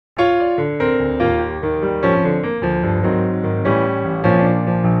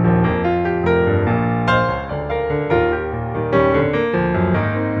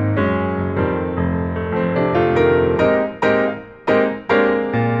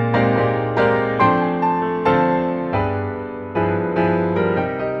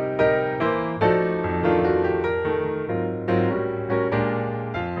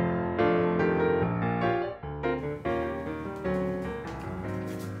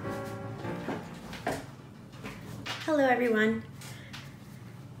Hello everyone.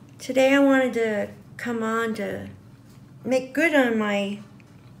 Today I wanted to come on to make good on my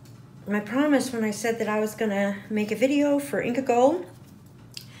promise when I said that I was gonna make a video for Inka Gold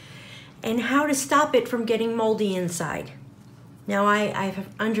and how to stop it from getting moldy inside. Now I've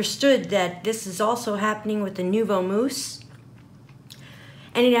understood that this is also happening with the Nuvo Moose,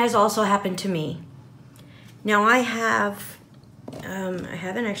 and it has also happened to me. Now I haven't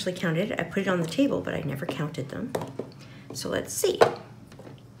actually counted it. I put it on the table, but I never counted them. So let's see.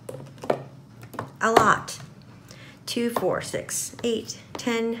 A lot. 2, 4, 6, 8,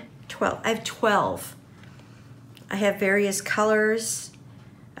 10, 12. I have 12. I have various colors.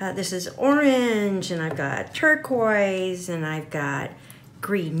 This is orange, and I've got turquoise, and I've got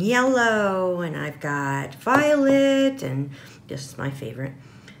green yellow, and I've got violet, and this is my favorite,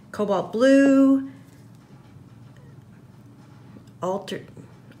 cobalt blue, old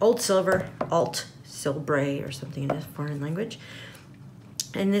silver, alt silbre or something in a foreign language.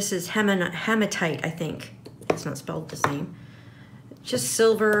 And this is hematite, I think. It's not spelled the same. Just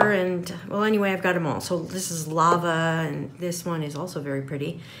silver and, well, anyway, I've got them all. So this is lava, and this one is also very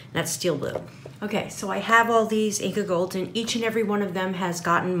pretty. That's steel blue. Okay, so I have all these Inka Golds, and each and every one of them has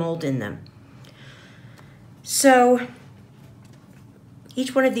gotten mold in them. So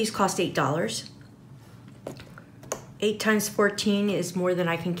each one of these cost $8. 8 times 14 is more than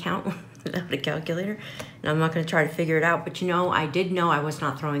I can count without a calculator. And I'm not going to try to figure it out, but you know, I did know I was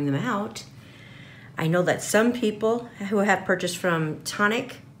not throwing them out. I know that some people who have purchased from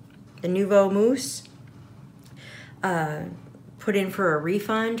Tonic, the Nuvo Moose, put in for a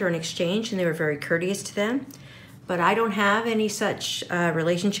refund or an exchange, and they were very courteous to them. But I don't have any such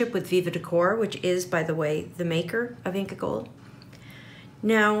relationship with Viva Decor, which is, by the way, the maker of Inka Gold.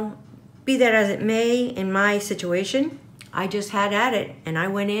 Now, be that as it may, in my situation, I just had at it, and I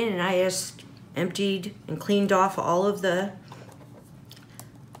went in and I just emptied and cleaned off all of the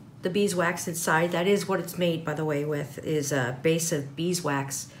beeswax inside. That is what it's made, by the way, with, is a base of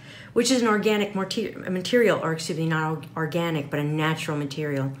beeswax, which is an organic material, or excuse me, not organic, but a natural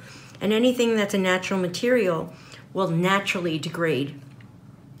material. And anything that's a natural material will naturally degrade.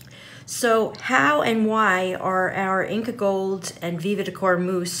 So how and why are our Inka Gold and Viva Decor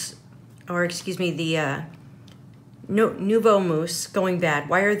Moose, or excuse me, the Nuvo Moose going bad?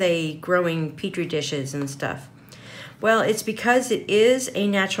 Why are they growing petri dishes and stuff? Well, it's because it is a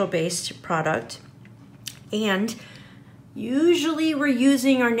natural-based product, and usually we're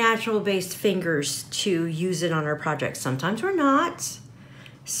using our natural-based fingers to use it on our projects. Sometimes we're not.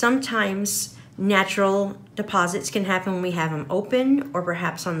 Sometimes natural deposits can happen when we have them open, or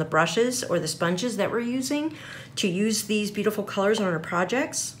perhaps on the brushes or the sponges that we're using to use these beautiful colors on our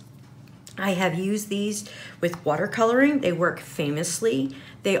projects. I have used these with watercoloring. They work famously.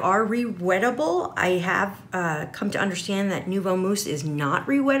 They are re-wettable. I have come to understand that Nuvo Moose is not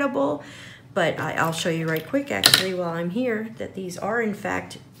re-wettable, but I'll show you right quick, actually, while I'm here, that these are, in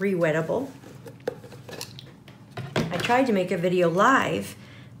fact, re-wettable. I tried to make a video live,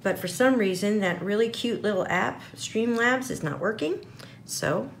 but for some reason, that really cute little app, Streamlabs, is not working.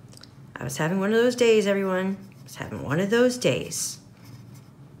 So I was having one of those days, everyone. I was having one of those days.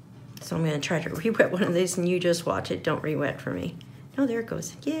 So I'm going to try to re-wet one of these, and you just watch it. Don't re-wet for me. Oh, there it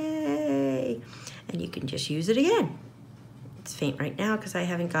goes. Yay! And you can just use it again. It's faint right now because I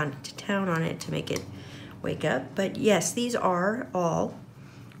haven't gone to town on it to make it wake up. But yes, these are all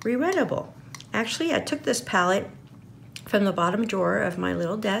re-wettable. Actually, I took this palette from the bottom drawer of my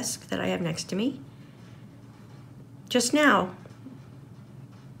little desk that I have next to me just now.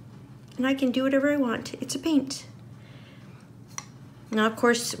 And I can do whatever I want. It's a paint. Now, of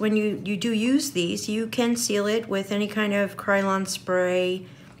course, when you do use these, you can seal it with any kind of Krylon spray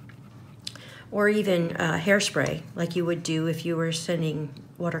or even hairspray, like you would do if you were sending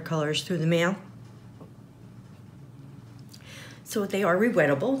watercolors through the mail. So they are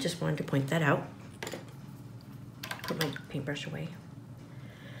re-wettable. Just wanted to point that out. Put my paintbrush away.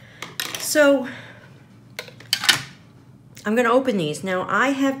 So I'm going to open these. Now,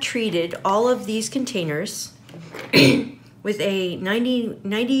 I have treated all of these containers with a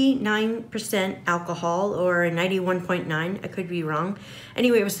 99% alcohol, or a 91.9, I could be wrong.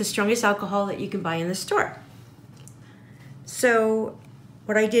 Anyway, it was the strongest alcohol that you can buy in the store. So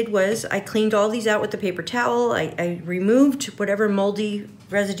what I did was I cleaned all these out with the paper towel. I removed whatever moldy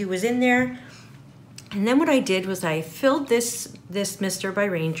residue was in there. And then what I did was I filled this mister by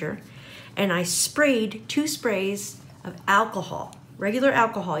Ranger, and I sprayed 2 sprays of alcohol, regular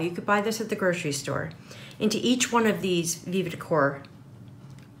alcohol. You could buy this at the grocery store, into each one of these Viva Decor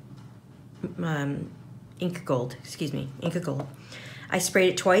Inka Gold, Inka Gold. I sprayed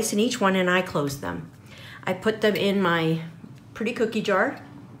it twice in each one, and I closed them. I put them in my pretty cookie jar,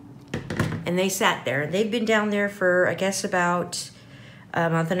 and they sat there. They've been down there for, I guess, about a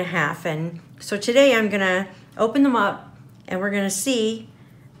month and a half. And so today I'm gonna open them up, and we're gonna see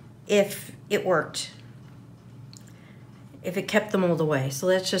if it worked, if it kept the mold away. So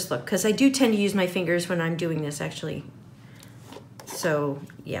let's just look, because I do tend to use my fingers when I'm doing this, actually. So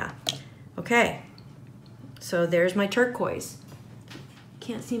yeah, okay. So there's my turquoise.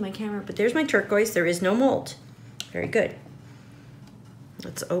 Can't see my camera, but there's my turquoise. There is no mold. Very good.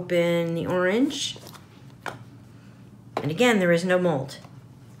 Let's open the orange. And again, there is no mold.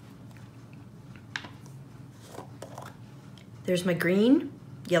 There's my green,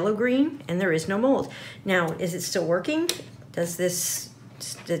 yellow green, and there is no mold. Now, is it still working? Does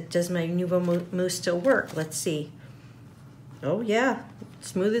my Nuvo Moose still work? Let's see. Oh yeah,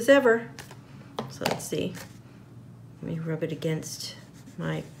 smooth as ever. So let's see. Let me rub it against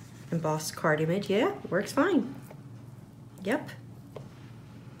my embossed card image. Yeah, it works fine. Yep.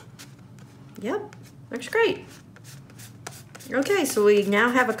 Yep, works great. Okay, so we now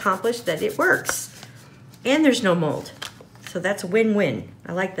have accomplished that it works. And there's no mold. So that's a win-win.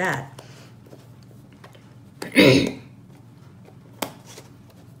 I like that.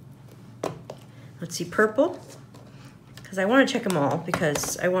 Let's see, purple. Because I want to check them all,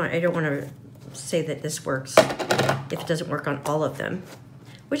 because I don't want to say that this works if it doesn't work on all of them.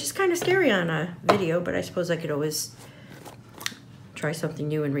 Which is kind of scary on a video, but I suppose I could always try something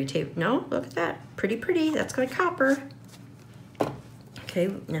new and retape. No, look at that. Pretty, pretty. That's got copper.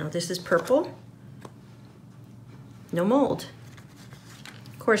 Okay, now this is purple. No mold.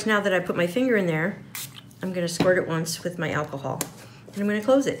 Of course, now that I put my finger in there, I'm going to squirt it once with my alcohol. And I'm going to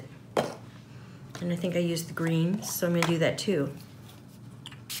close it. And I think I used the green, so I'm going to do that too.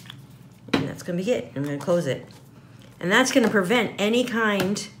 And that's going to be it. I'm going to close it. And that's going to prevent any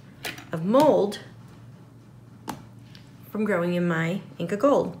kind of mold from growing in my Inka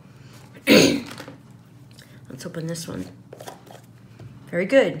Gold. Let's open this one. Very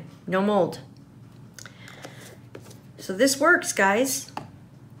good. No mold. So this works, guys.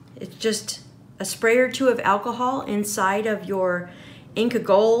 It's just a spray or two of alcohol inside of your Inka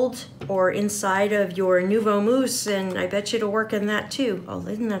Gold or inside of your Nuvo Moose, and I bet you it'll work in that too. Oh,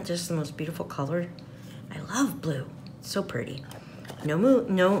 isn't that just the most beautiful color? I love blue. It's so pretty. No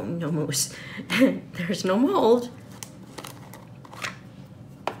moose. There's no mold.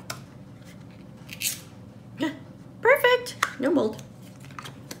 Perfect. No mold.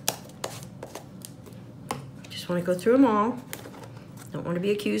 Just want to go through them all. Don't want to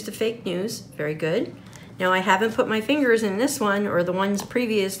be accused of fake news. Very good. Now I haven't put my fingers in this one or the ones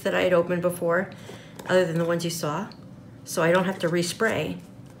previous that I had opened before, other than the ones you saw, so I don't have to respray.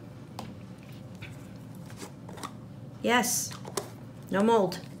 Yes. No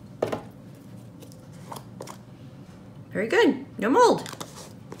mold. Very good. No mold.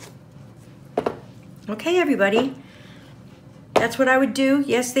 Okay, everybody. That's what I would do.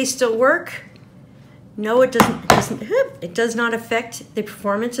 Yes, they still work. No, it doesn't. It does not affect the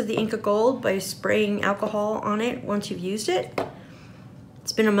performance of the Inka Gold by spraying alcohol on it once you've used it.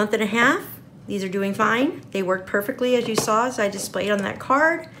 It's been a month and a half. These are doing fine. They work perfectly, as you saw, as I displayed on that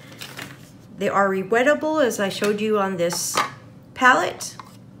card. They are rewettable, as I showed you on this palette.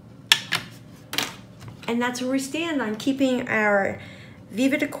 And that's where we stand on keeping our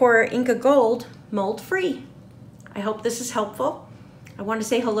Viva Decor Inka Gold mold-free. I hope this is helpful. I want to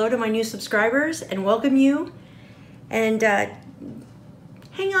say hello to my new subscribers and welcome you. And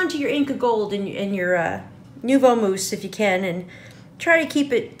hang on to your Inka Gold and your Nuvo Moose if you can, and try to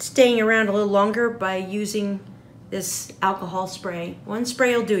keep it staying around a little longer by using this alcohol spray. One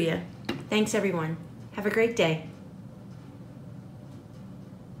spray will do you. Thanks, everyone. Have a great day.